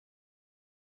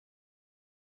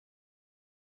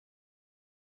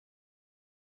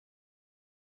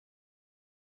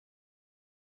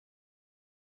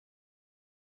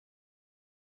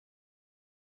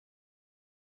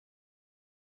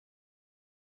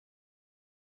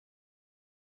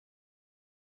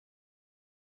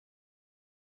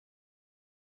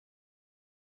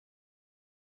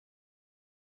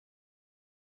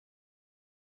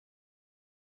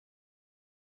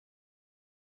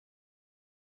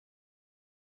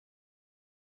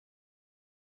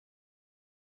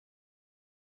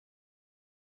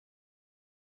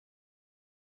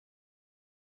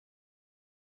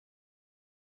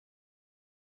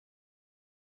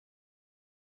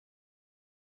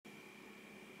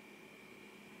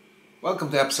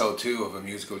Welcome to episode 2 of A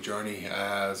Musical Journey.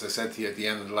 As I said to you at the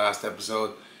end of the last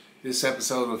episode, this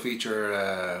episode will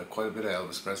feature quite a bit of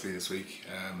Elvis Presley this week.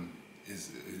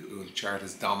 It will chart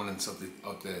his dominance of the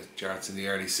charts in the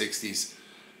early 60s.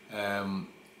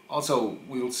 Also,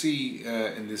 we will see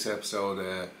in this episode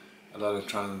a lot of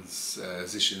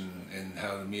transition in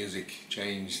how the music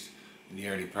changed in the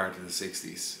early part of the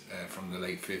 60s from the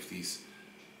late 50s.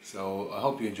 So I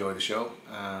hope you enjoy the show,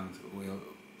 and we'll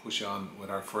push on with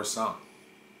our first song.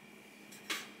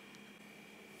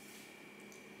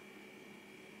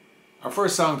 Our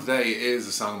first song today is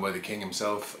a song by the King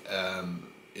himself.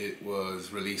 It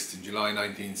was released in July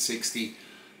 1960.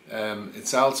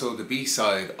 It's also the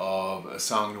B-side of a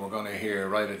song that we're going to hear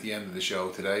right at the end of the show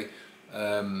today.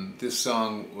 This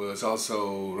song was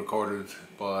also recorded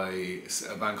by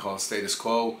a band called Status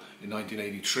Quo in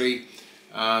 1983.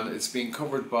 And it's been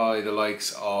covered by the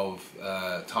likes of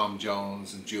Tom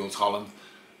Jones and Jules Holland.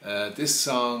 This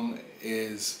song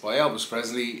is by Elvis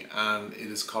Presley and it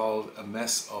is called A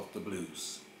Mess of the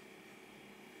Blues.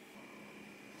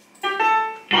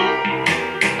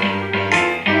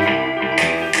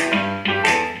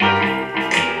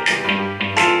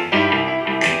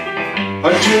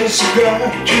 I just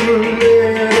got your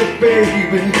letter,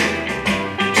 baby.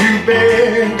 Too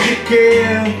bad you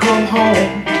can't come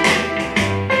home.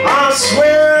 I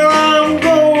swear I'm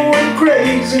going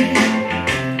crazy,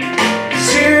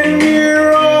 sitting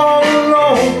here all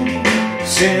alone.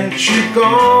 Since you're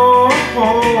gone,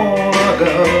 I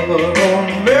got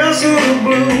a mess of the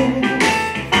blues.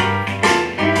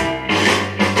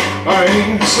 I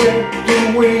ain't slept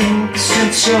a wink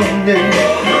since Sunday.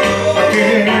 I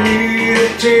can't eat a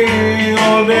thing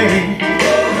all day.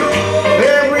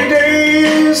 Every day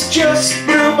is just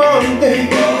Blue Monday.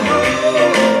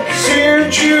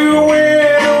 Since you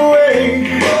went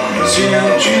away,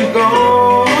 since you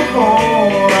gone,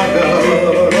 I got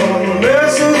a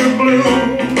mess of the blues.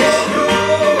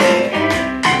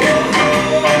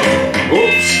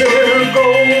 Oops, there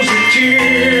goes a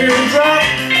teardrop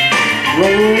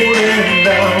rolling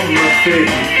down my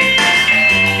face.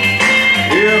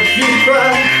 If you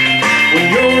cry when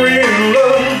you're in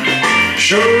love,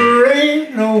 sure ain't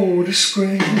no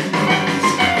disgrace.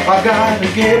 I gotta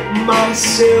get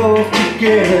myself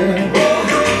together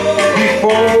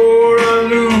before I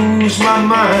lose my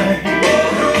mind.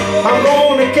 I'm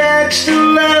gonna catch the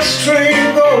last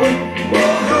train going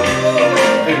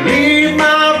and leave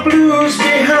my blues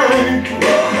behind.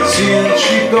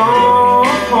 Since you're gone,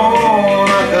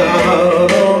 I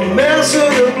got a mess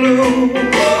of the blues.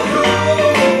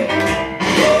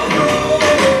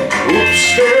 Oops,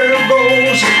 there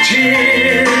goes a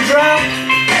teardrop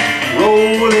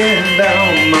rolling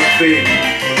down my face.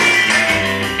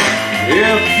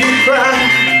 If you cry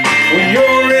when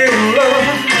you're in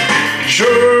love,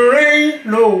 sure ain't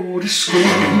no disgrace.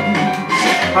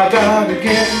 I gotta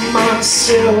get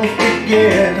myself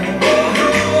together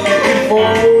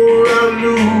before I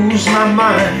lose my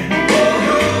mind.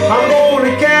 I'm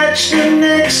gonna catch the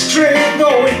next train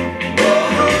going,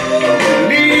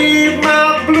 leave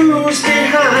my blues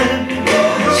behind.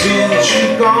 Since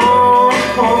you're gone,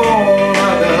 I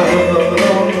got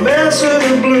a mess of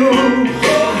the blues.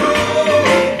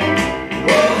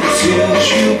 Since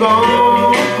you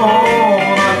gone, I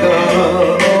got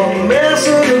a mess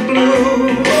of the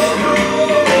blues.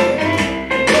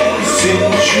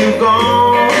 Since you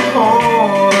gone, I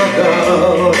got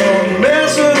a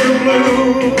mess of the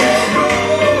blues.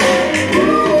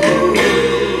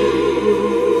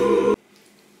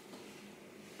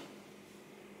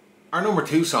 Our number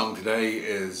 2 song today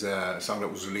is a song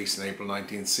that was released in April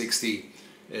 1960.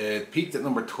 It peaked at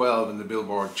number 12 in the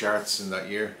Billboard charts in that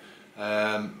year.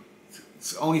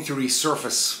 It's only to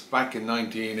resurface back in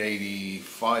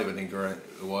 1985, I think, or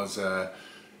it was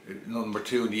number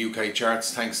 2 in the UK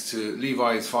charts thanks to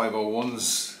Levi's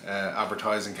 501's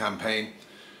advertising campaign.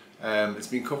 It's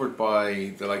been covered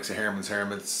by the likes of Herman's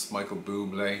Hermits, Michael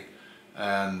Bublé,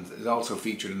 and it also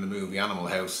featured in the movie Animal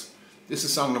House. This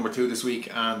is song number 2 this week,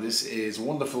 and this is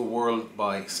Wonderful World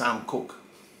by Sam Cooke.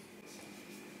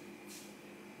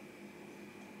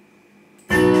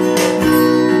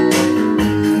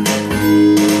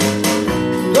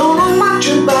 Don't know much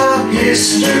about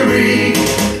history,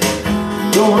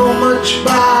 don't know much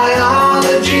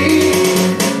biology,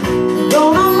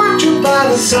 don't know much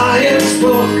about a science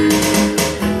book,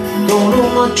 don't know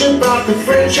much about the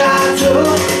French I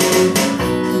took.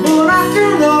 But I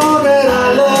do know that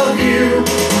I love you,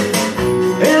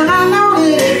 and I know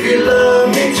that if you love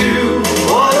me too,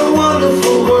 what a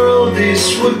wonderful world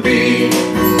this would be.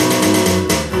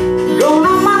 Don't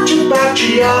know much about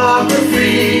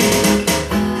geography,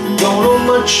 don't know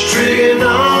much much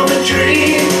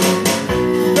trigonometry.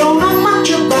 Don't know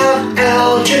much about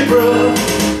algebra.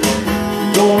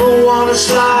 Don't know what a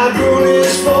slide rule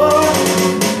is for.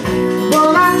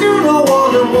 But I do know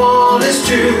 1 and 1 is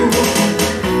 2.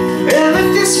 And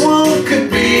if this one could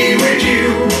be with you,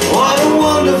 what a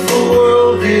wonderful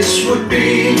world this would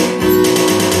be.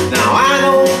 Now I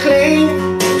don't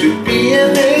claim to be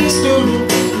an A student,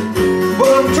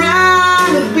 but I'm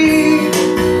trying to be.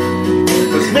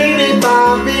 'Cause maybe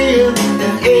by being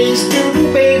an A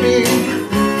student, baby,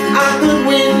 I could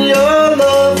win your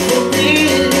love for me.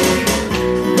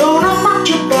 Don't know much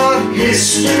about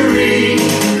history.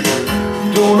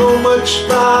 Don't know much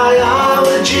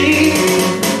biology.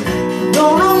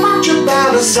 Don't know much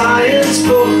about a science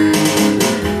book.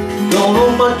 Don't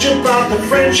know much about the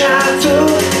French I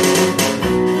took.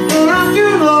 But I do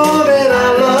know that I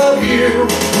love you.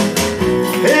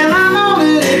 And I know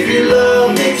that if you love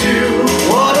me too,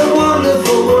 what a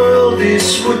wonderful world this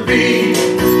would be.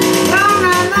 Na,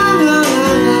 na, na, na,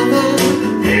 na, na.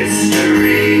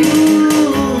 History.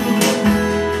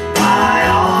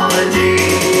 Biology.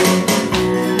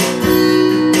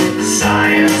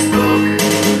 Science book.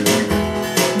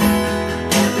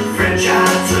 French I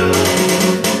took.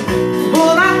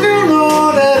 But I do know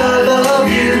that I love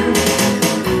you.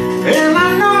 And I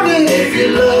know that if you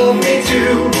love me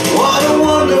too, what a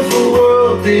wonderful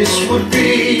world this would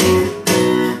be.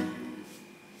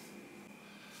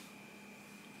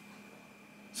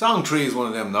 Song 3 is one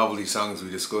of them novelty songs we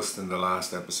discussed in the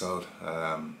last episode.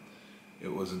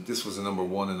 This was a number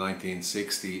 1 in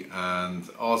 1960 and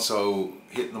also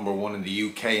hit number 1 in the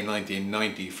UK in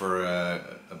 1990 for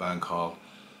a band called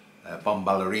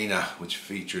Ballerina, which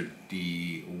featured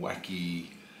the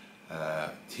wacky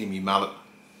Timmy Mallet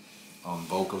on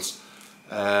vocals.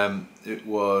 It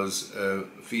was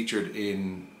featured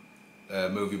in a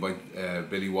movie by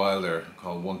Billy Wilder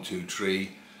called 1, 2, 3,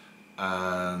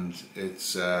 and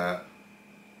it's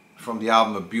from the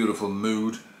album A Beautiful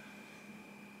Mood.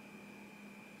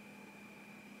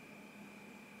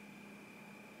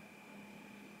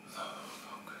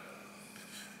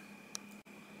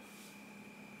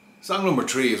 Song number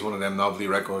 3 is one of them novelty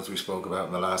records we spoke about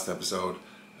in the last episode.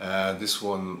 This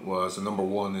one was a number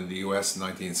 1 in the US in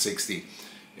 1960.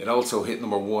 It also hit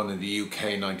number 1 in the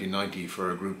UK in 1990 for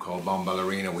a group called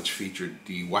Ballerina, which featured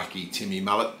the wacky Timmy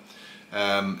Mallet.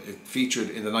 It featured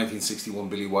in the 1961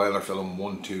 Billy Wilder film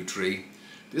 1, 2, 3.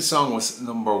 This song was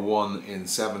number 1 in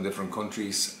 7 different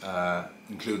countries,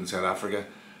 including South Africa,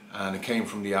 and it came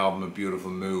from the album A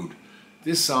Beautiful Mood.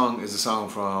 This song is a song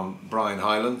from Brian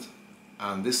Hyland,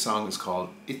 and this song is called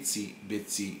Itsy,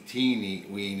 Bitsy, Teenie,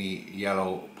 Weenie,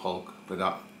 Yellow, Polka,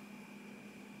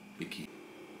 Bikini.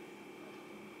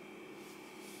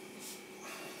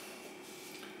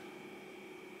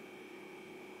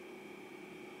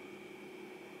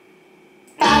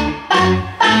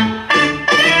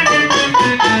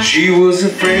 She was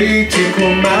afraid to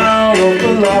come out of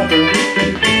the locker,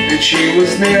 and she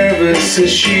was nervous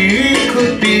as she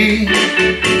could be.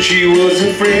 She was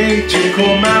afraid to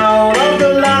come out of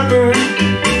the locker.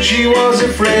 She was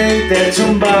afraid that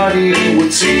somebody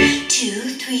would see.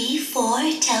 2, 3, 4,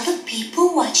 tell the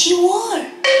people what she wore.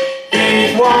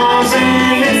 It was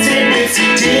an itsy bitsy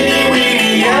teeny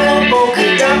weeny yellow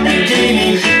polka dot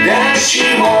bikini that she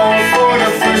wore for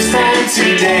the first time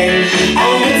today.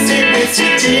 An itsy bitsy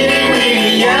teeny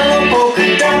weeny yellow polka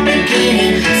dot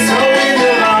bikini, so in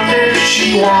the locker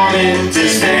she wanted to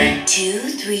stay. 2,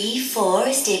 3,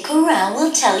 4, stick around,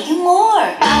 we'll tell you more.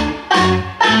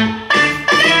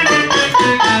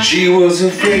 She was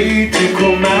afraid to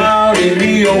come out in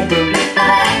the open,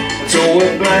 so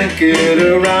a blanket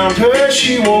around her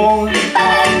she wore.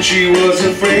 She was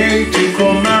afraid to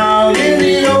come out in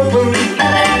the open,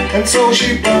 and so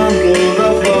she bundled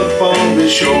up on the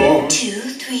shore. 2,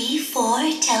 3, 4,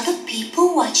 tell the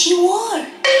people what she wore.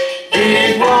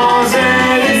 It was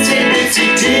an itsy bitsy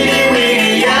teeny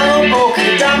weeny yellow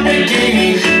polka dot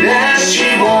bikini that she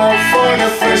wore for the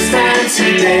first time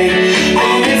today.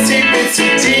 An itsy bitsy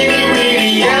teeny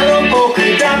weeny yellow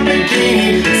polka dot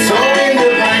bikini, so in the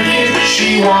blanket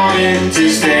she wanted to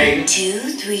stay.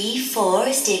 2, 3,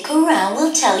 4, stick around,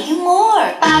 we'll tell you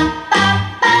more.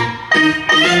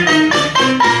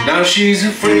 Now she's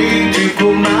afraid to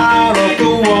come out of the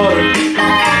water,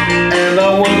 and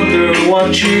I wonder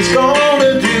what she's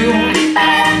gonna do.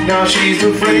 Now she's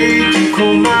afraid to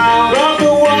come out of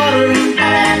the water,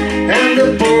 and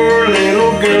the poor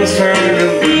little girl's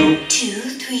turning blue. 2,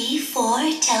 3, 4,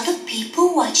 tell the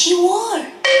people what she wore.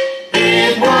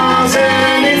 It was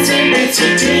an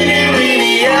itsy teeny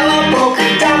weeny yellow polka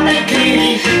dot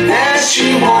bikini that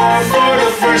she wore for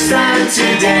the first first time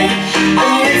today.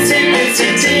 An itsy bitsy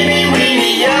teeny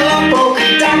weeny yellow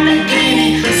polka dot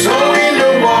bikini. So in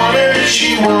the water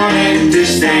she wanted to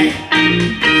stay.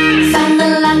 From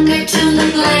the locker to the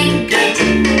blanket,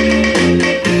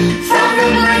 From the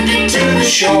blanket to the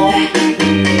shore,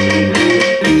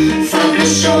 from the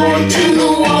shore to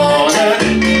the water.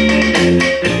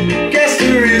 guess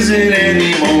there isn't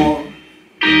any more.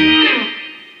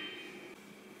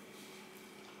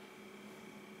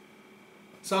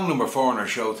 Song number 4 on our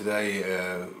show today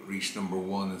reached number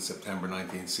 1 in September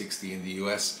 1960 in the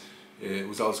US. It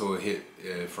was also a hit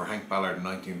for Hank Ballard in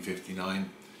 1959.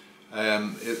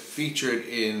 It featured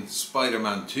in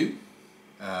Spider-Man 2.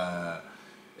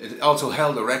 It also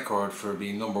held a record for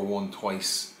being number 1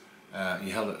 twice.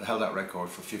 He held that record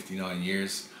for 59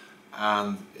 years.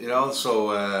 And it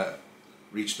also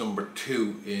reached number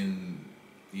 2 in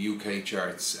the UK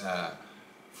charts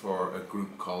for a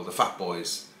group called the Fat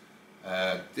Boys.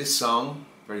 This song,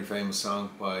 very famous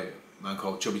song by a man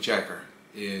called Chubby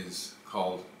is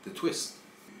called The Twist.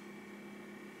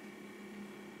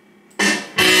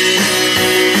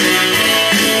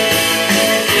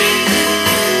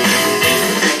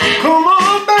 Come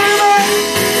on, baby,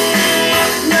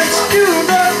 let's do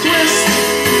the twist.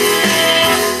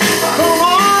 Come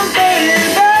on, baby,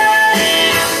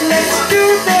 let's do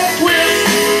the twist.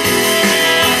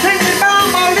 Take me by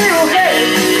my little head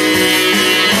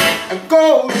and go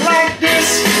like this.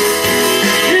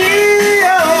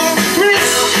 Yeah,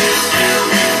 twist,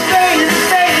 baby,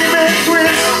 baby,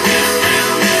 twist.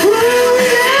 Ooh,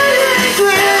 yeah,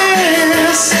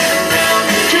 twist,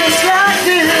 just like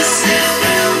this.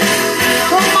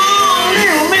 Come on,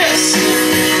 little miss,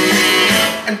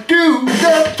 and do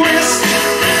the twist.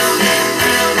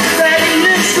 Daddy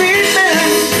is sleeping,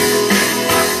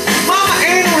 Mama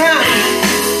ain't around,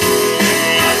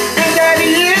 and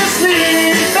Daddy is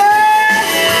sleeping,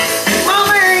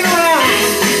 Mama ain't around.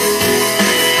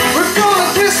 We're gonna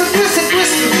twist and twist and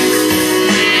twist it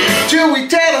till we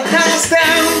tear the house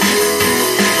down.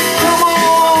 Come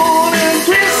on and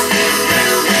twist,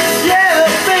 yeah,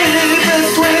 baby,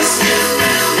 twist.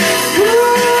 Ooh,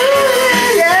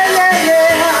 yeah, yeah,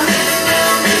 yeah,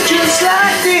 just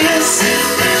like this.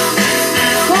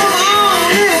 Come on,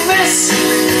 little miss,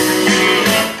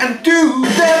 and do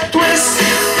the twist.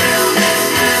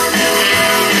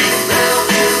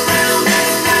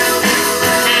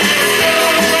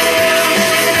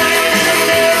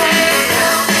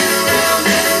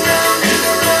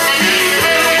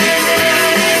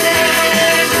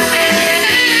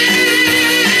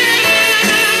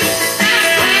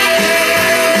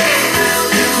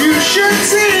 You should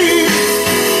see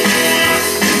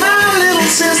my little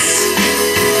sis.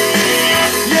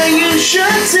 Yeah, you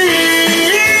should see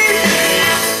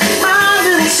my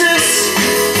little sis.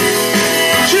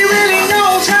 She really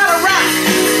knows how to rock.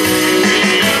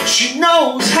 She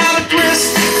knows how to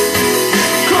twist.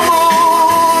 Come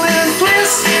on and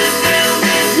twist.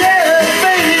 Yeah,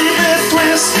 baby,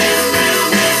 twist.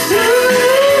 Ooh,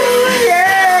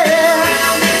 yeah,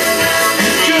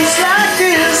 just like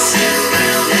this.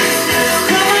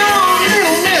 Come on,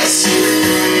 little miss,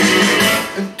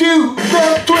 and do the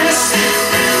twist.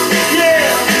 Yeah,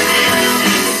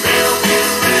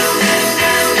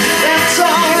 that's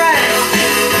alright.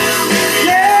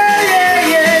 Yeah, yeah,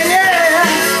 yeah, yeah,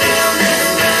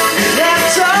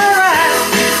 that's alright.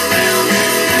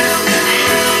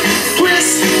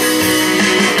 Twist.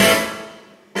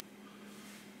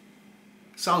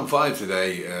 Song 5 today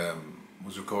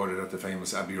was recorded at the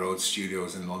famous Abbey Road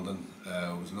Studios in London.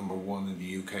 It was number 1 in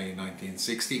the UK in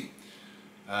 1960.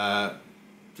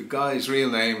 The guy's real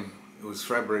name was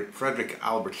Frederick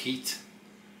Albert Heath,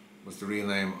 was the real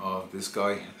name of this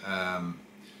guy.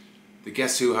 The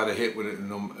Guess Who had a hit with it,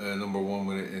 number 1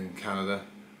 with it in Canada.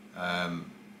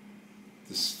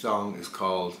 The song is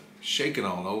called Shakin'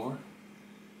 All Over,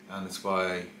 and it's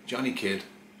by Johnny Kidd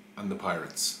and the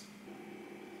Pirates.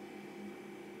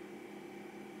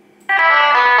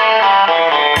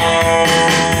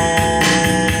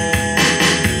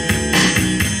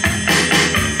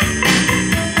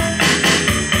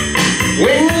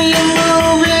 When you're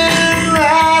moving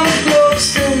right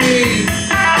close to me,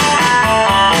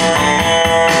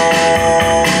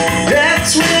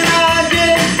 that's when I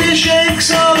get the shakes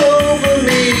all over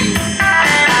me.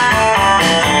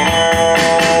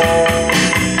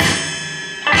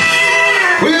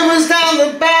 Quivers down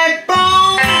the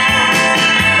backbone,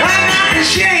 I got the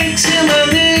shakes in my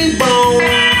knee.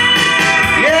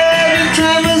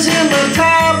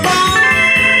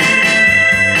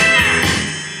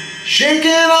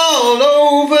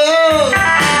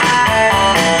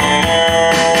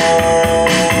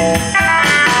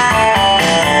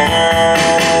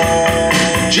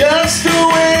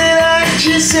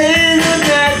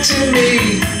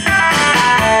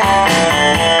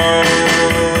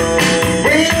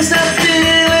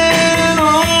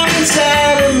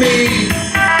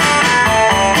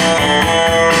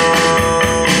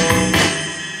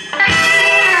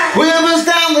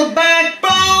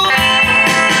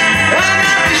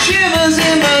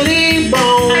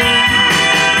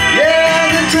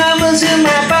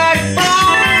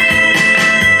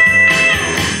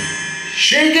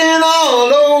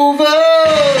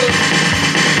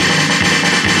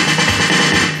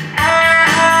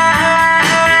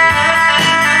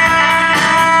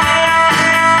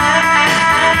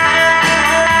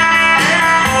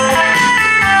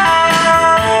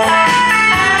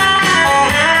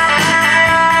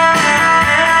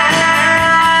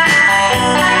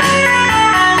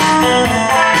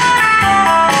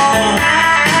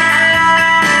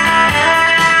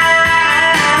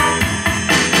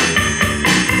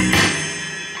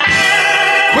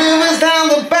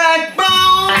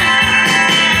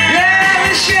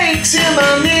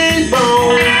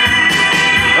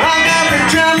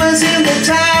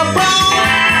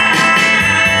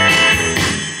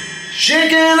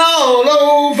 shaking all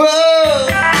over.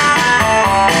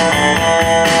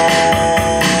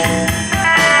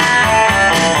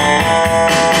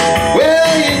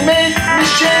 Well, you make me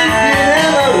shake it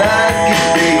and I like it,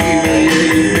 baby. Yeah,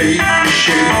 you make me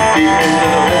shake it and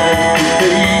I like it,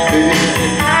 baby.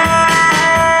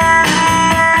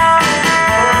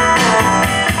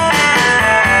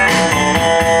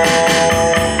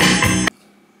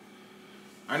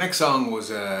 Our next song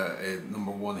was a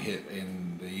 #1 hit in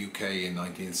the UK in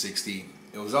 1960.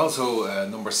 It was also a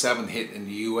 #7 hit in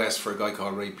the US for a guy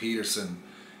called Ray Peterson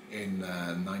in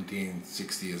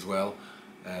 1960 as well.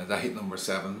 That hit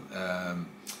 #7.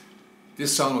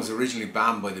 This song was originally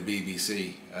banned by the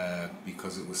BBC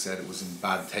because it was said it was in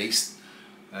bad taste.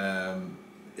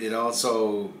 It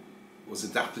also was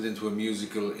adapted into a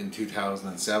musical in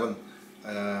 2007.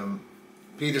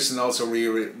 Peterson also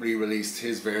re-released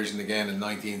his version again in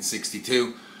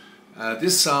 1962.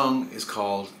 This song is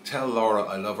called Tell Laura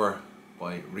I Love Her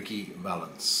by Ricky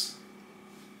Valance.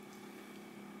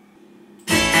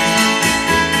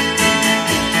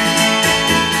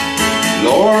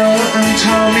 Laura and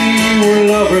Tommy were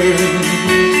lovers.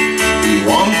 He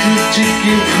wanted to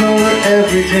give her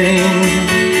everything.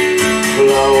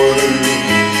 Flowers,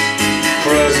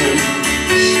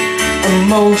 presents, and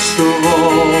most of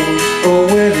all, a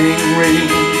wedding ring.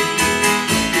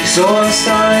 He saw a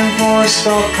sign for a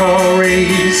stock car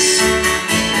race,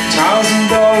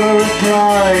 $1,000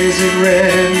 prize it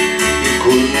read. He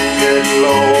couldn't get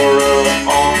Laura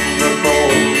on the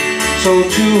phone, so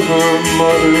to her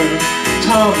mother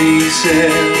Tommy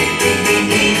said,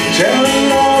 tell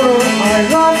Laura I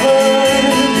love her,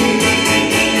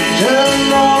 tell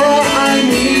Laura I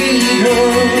need her,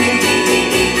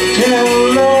 tell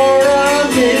Laura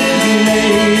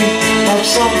maybe I've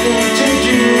something to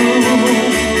do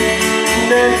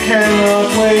that cannot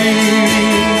wait.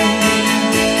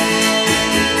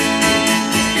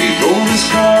 He drove his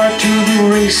car to the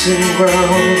racing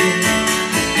ground.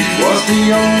 He was the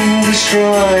youngest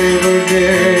driver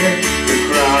there. The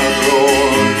crowd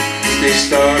roared as they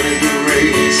started the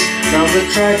race. Down the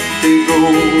track they go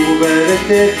at a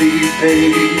deadly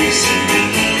pace.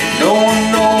 No one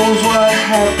knows what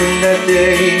happened that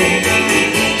day,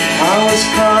 how his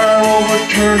car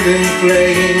overturned in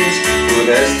flames. But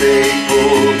as they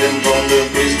pulled him from the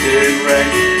twisted wreck,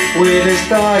 with his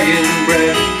dying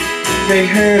breath, they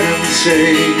heard him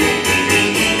say,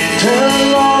 tell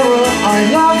Laura I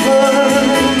love her,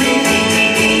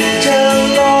 tell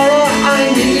Laura I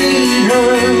need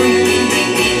her,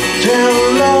 tell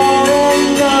Laura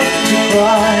not to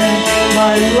cry,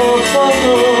 my love for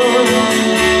her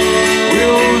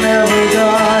will never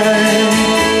die.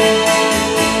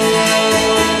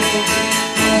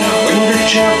 Now in the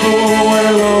chapel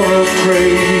where Laura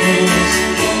prays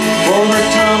for her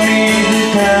Tommy who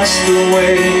passed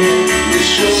away, it's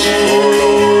just for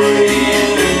Laura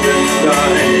even and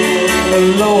dying.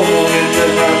 Alone in the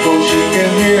chapel she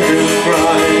can hear him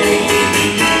cry,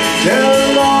 tell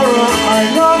Laura I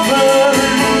love her,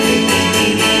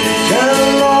 tell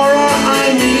Laura I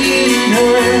need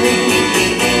her,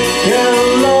 tell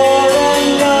Laura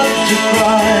not to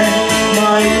cry,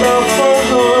 my love for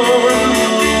her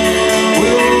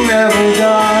will never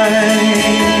die.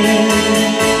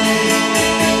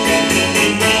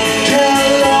 Tell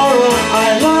Laura I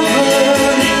love her,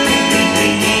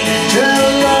 tell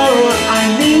Laura I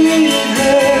need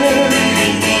her,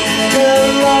 tell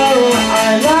Laura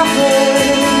I love her,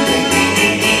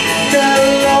 tell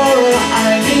Laura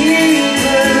I need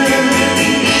her.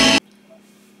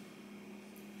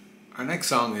 Our next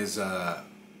song is the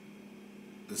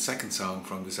second song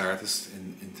from this artist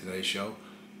in today's show.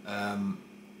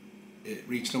 It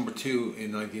reached #2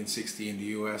 in 1960 in the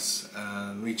US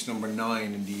and reached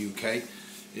 #9 in the UK.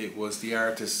 It was the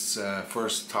artist's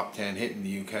first top 10 hit in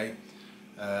the UK.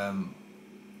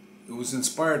 It was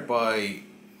inspired by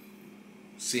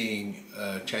seeing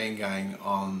Chain Gang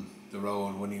on the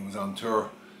road when he was on tour,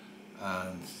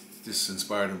 and this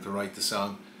inspired him to write the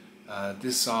song.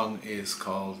 This song is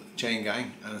called Chain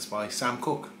Gang and it's by Sam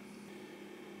Cooke.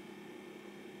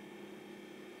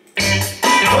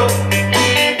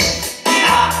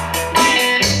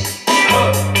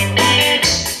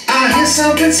 I hear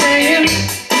something saying,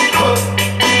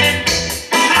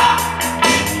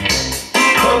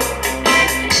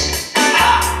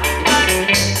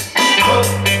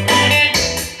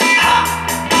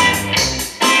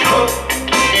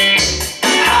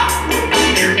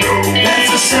 that's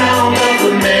the sound of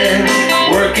the man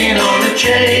working on the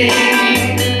chain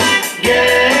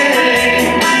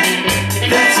gang.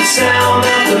 That's the sound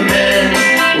of the man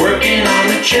working on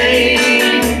the chain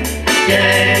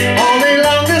gang. All day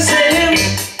long they're saying,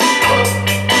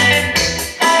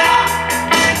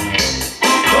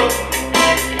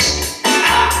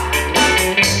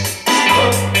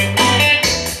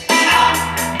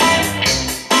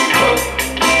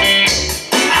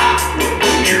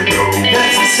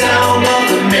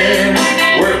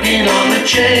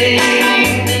 chain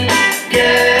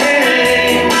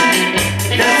gang.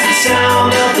 That's the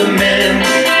sound of the men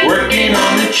working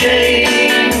on the chain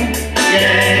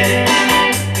gang.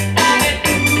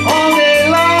 All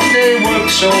day long they work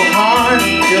so hard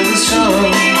till the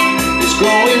sun is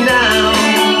going down.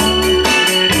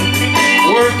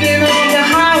 Working on the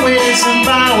highways and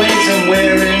byways and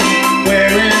wearing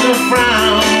a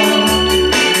frown.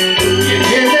 You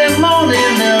hear them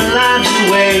moaning their lives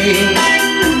away,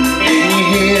 and you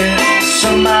hear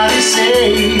somebody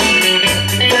say,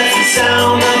 that's the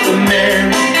sound of the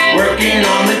men working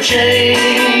on the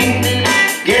chain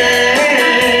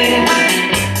gang.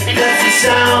 That's the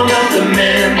sound of the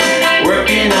men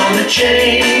working on the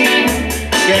chain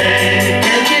gang.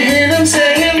 Can't you hear them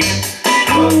saying,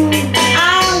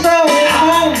 I'm going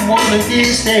home one of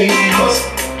these days.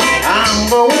 I'm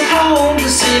going home to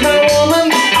see my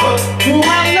woman whom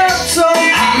I love so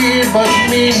dear. But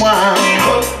meanwhile,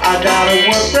 I gotta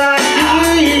work right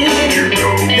here.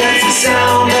 That's the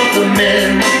sound of the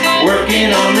men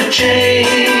working on the chain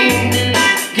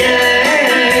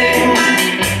gang.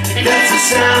 That's the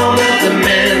sound of the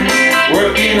men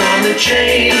working on the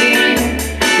chain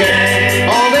gang.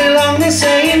 All day long they're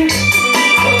saying,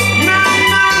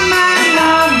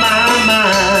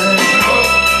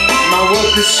 my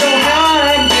work is so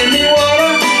hard, give me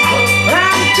water,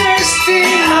 I'm thirsty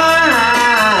mine.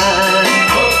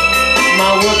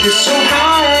 My work is so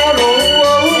hard, oh,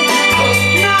 oh,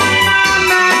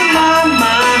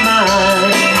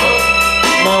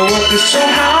 my work is so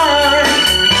hard.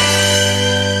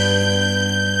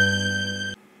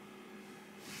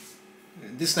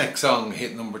 This next song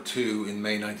hit number 2 in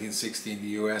May 1960 in the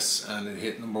US, and it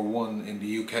hit number 1 in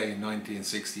the UK in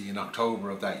 1960 in October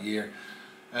of that year.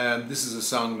 This is a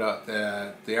song that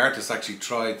the artist actually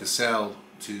tried to sell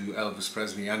to Elvis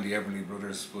Presley and the Everly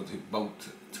Brothers, but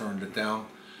both turned it down.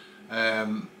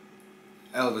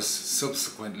 Elvis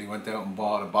subsequently went out and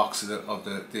bought a box of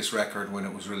this record when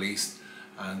it was released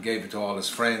and gave it to all his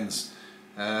friends.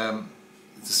 The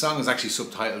song is actually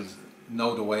subtitled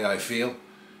Know the Way I Feel.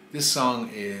 This song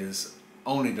is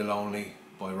Only the Lonely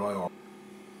by Roy Orbison.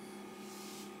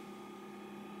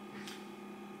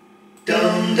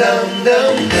 Dum dum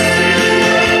dum dum.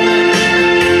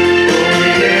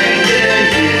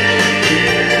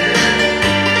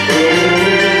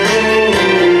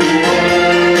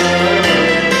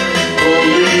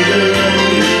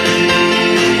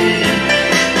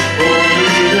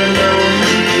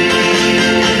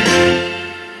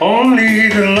 Only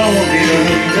the lonely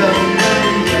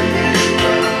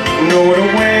know the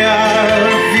way I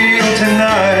feel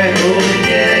tonight. Oh,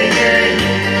 yeah, yeah.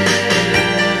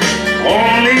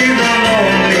 Only the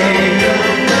lonely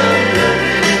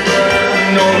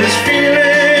know this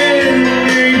feeling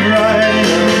ain't right.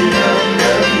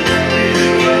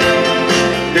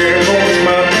 There goes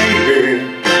my baby,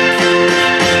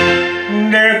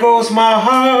 there goes my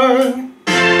heart,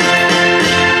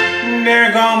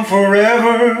 they're gone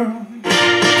forever,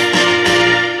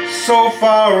 so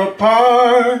far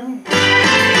apart.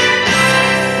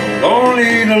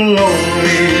 Only the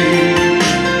lonely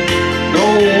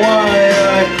know why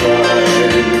I cry.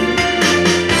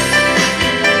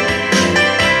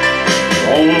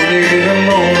 Only the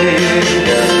lonely.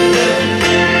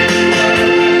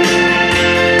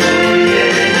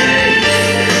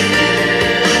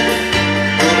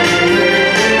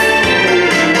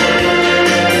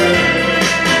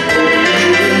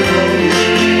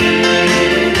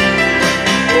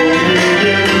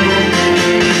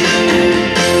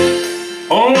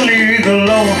 Only the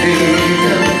lonely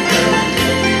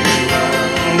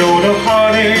know the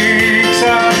heartaches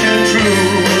I've been through.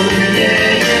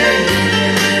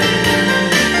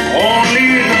 Only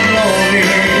the lonely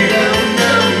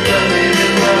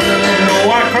know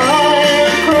I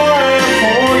cry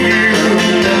for you.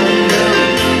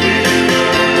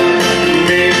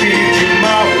 Maybe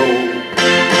tomorrow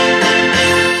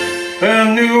a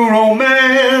new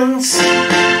romance,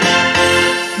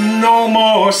 no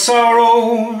more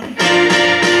sorrow,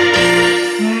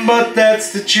 but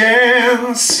that's the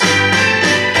chance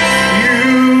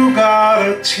you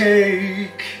gotta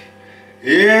take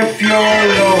if you're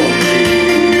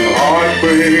lonely.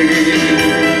 Heartbreak,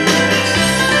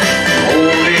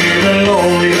 only the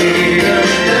lonely.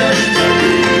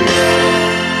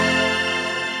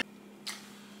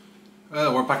 Well,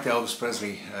 we're back to Elvis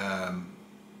Presley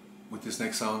with this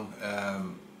next song.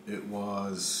 It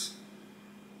was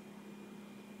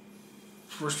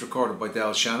first recorded by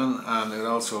Del Shannon, and it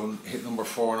also hit number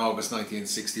 4 in August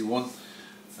 1961.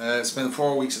 It spent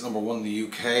 4 weeks at number 1 in the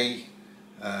UK.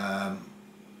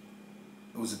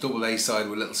 It was a double A side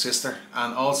with Little Sister,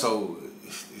 and also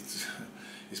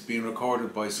It's been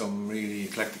recorded by some really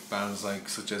eclectic bands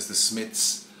such as the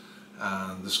Smiths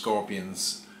and the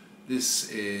Scorpions. This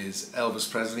is Elvis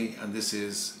Presley and this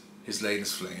is his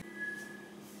latest flame.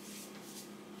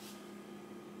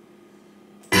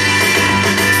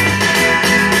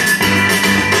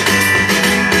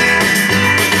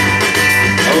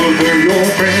 Over your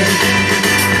friend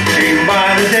came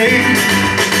by the day,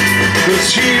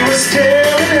 'cause she was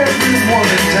telling everyone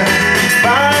in town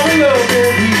about the love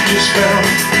that he just found.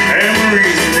 And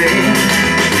Marie's name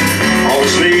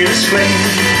always laid his flame.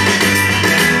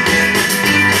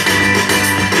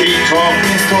 He talked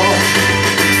and talked,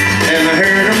 and I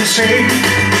heard him say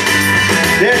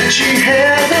that she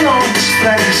had the longest,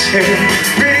 blackest hair,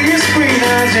 prettiest green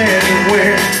eyes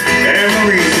anywhere. And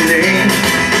Marie's name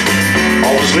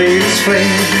always laid his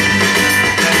flame.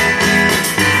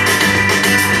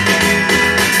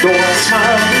 Though I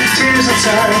smiled with tears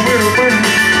inside were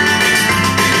burning,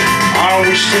 I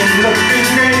wished him luck and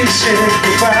then he said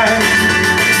goodbye.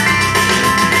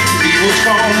 He was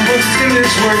gone but still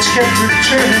his words kept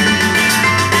returning.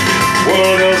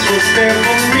 What else was there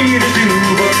for me to do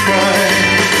but cry?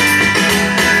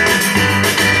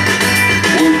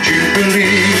 Would you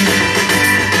believe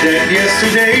that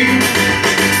yesterday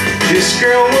this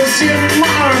girl was in my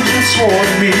arms and swore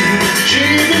to me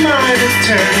she'd be mine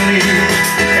eternally?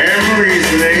 And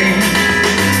Marie's name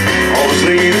always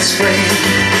laid his flame.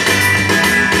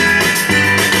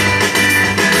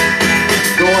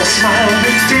 Though I smiled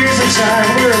with tears inside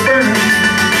were burning,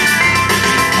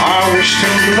 I wished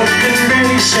him luck and then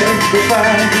he said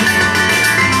goodbye.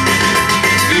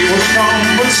 He was gone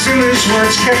but still his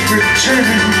words kept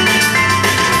returning.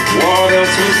 What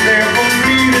else was there for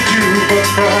me to do but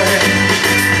cry?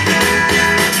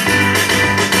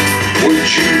 Would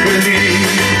you believe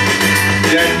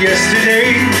that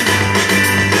yesterday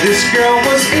this girl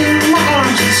was in my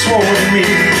arms and swore to me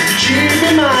she'd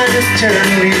be mine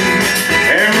eternally?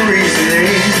 And Marie's the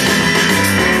name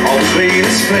always laid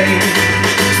his flame.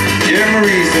 Yeah,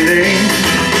 Marie's the name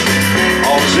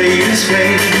always laid his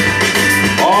flame.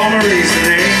 Oh, Marie's the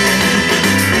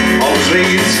name always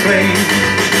laid his flame.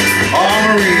 Oh,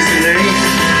 Marie's the name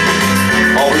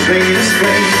always laid his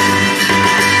flame.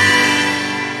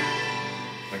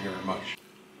 Thank you very much.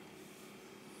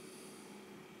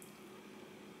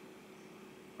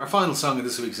 Our final song of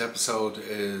this week's episode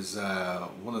is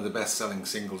one of the best-selling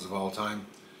singles of all time.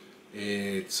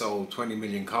 It sold 20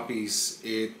 million copies.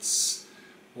 It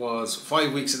was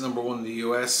 5 weeks at #1 in the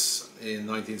US in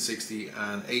 1960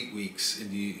 and 8 weeks at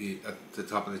the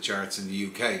top of the charts in the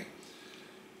UK.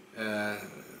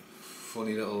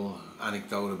 Funny little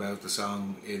anecdote about the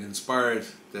song: it inspired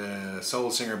the soul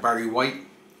singer Barry White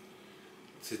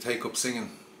to take up singing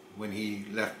when he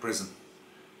left prison.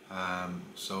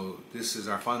 So this is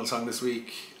our final song this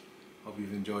week. Hope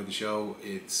you've enjoyed the show.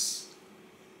 It's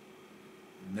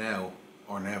Now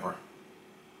or Never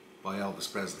by Elvis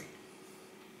Presley.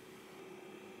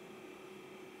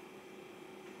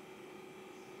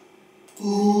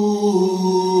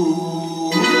 Ooh.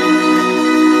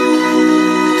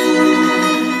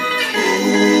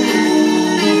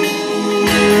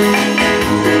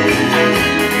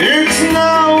 It's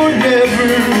now or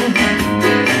never.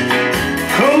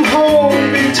 Come hold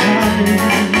me tight.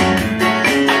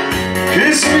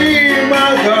 Kiss me,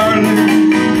 my darling.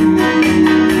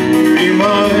 Be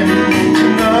mine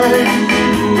tonight.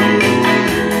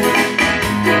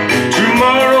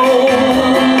 Tomorrow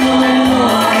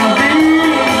will be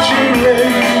too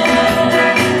late.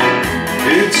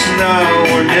 It's now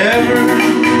or never,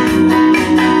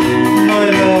 my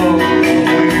love.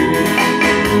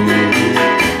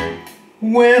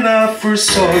 When I first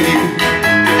saw you,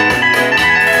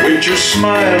 with your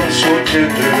smile so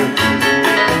tender,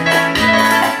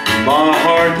 my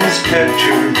heart was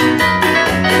captured,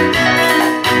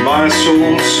 my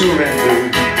soul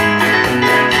surrendered.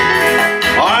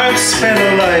 I've spent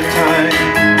a lifetime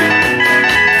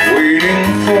waiting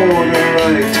for the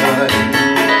right time.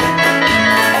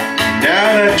 Now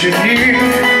that you're near,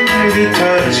 the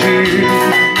time's here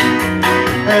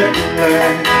at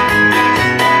last.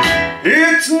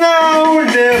 It's now or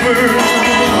never.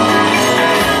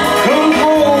 Come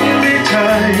hold me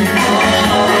tight.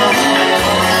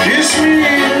 Kiss me,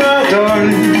 my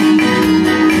darling.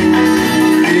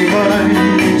 Be mine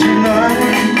tonight.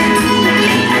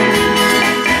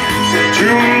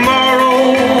 Tomorrow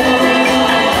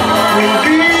will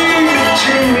be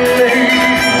too late.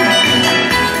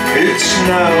 It's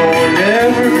now or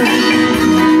never,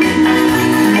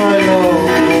 my love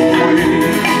won't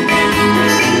wait.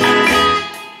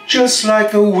 Just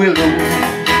like a willow,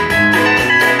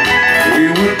 we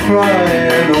would cry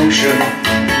an ocean.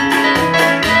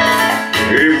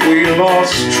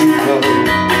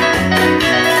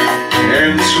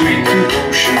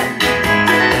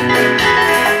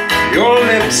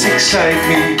 beside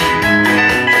me.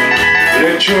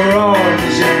 Let your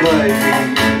arms invite me.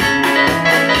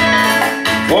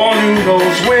 For who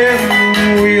knows when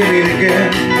we'll meet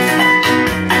again.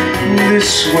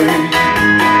 This way.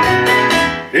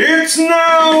 It's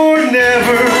now or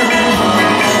never.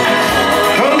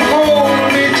 Come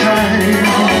hold me tight.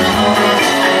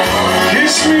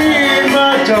 Kiss me,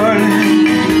 my darling.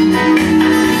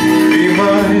 Be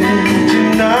mine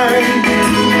tonight.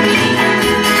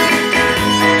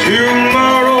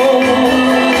 Tomorrow will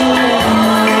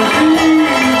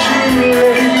be too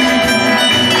late.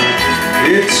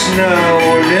 It's now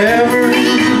or never.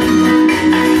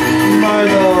 My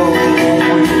love won't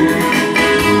wait.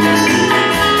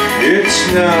 It's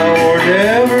now or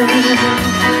never.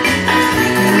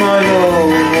 My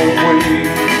love won't wait.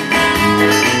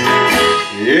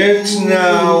 It's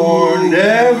now or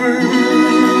never.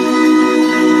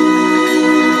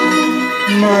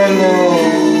 My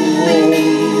love won't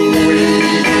wait.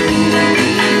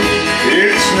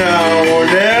 It's now or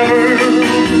never.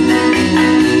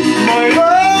 My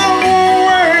love won't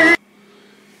wait.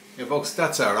 Yeah, folks,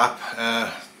 that's our wrap.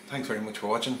 Thanks very much for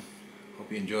watching.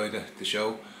 Hope you enjoyed the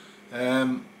show.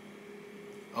 I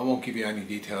won't give you any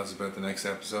details about the next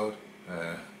episode.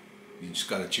 You just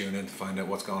got to tune in to find out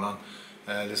what's going on.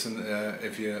 Listen,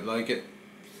 if you like it,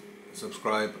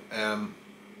 subscribe.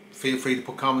 Feel free to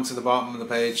put comments at the bottom of the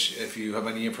page if you have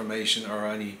any information or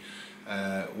any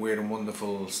weird and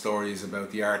wonderful stories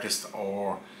about the artist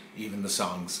or even the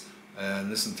songs.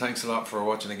 Listen, thanks a lot for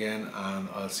watching again, and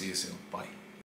I'll see you soon. Bye.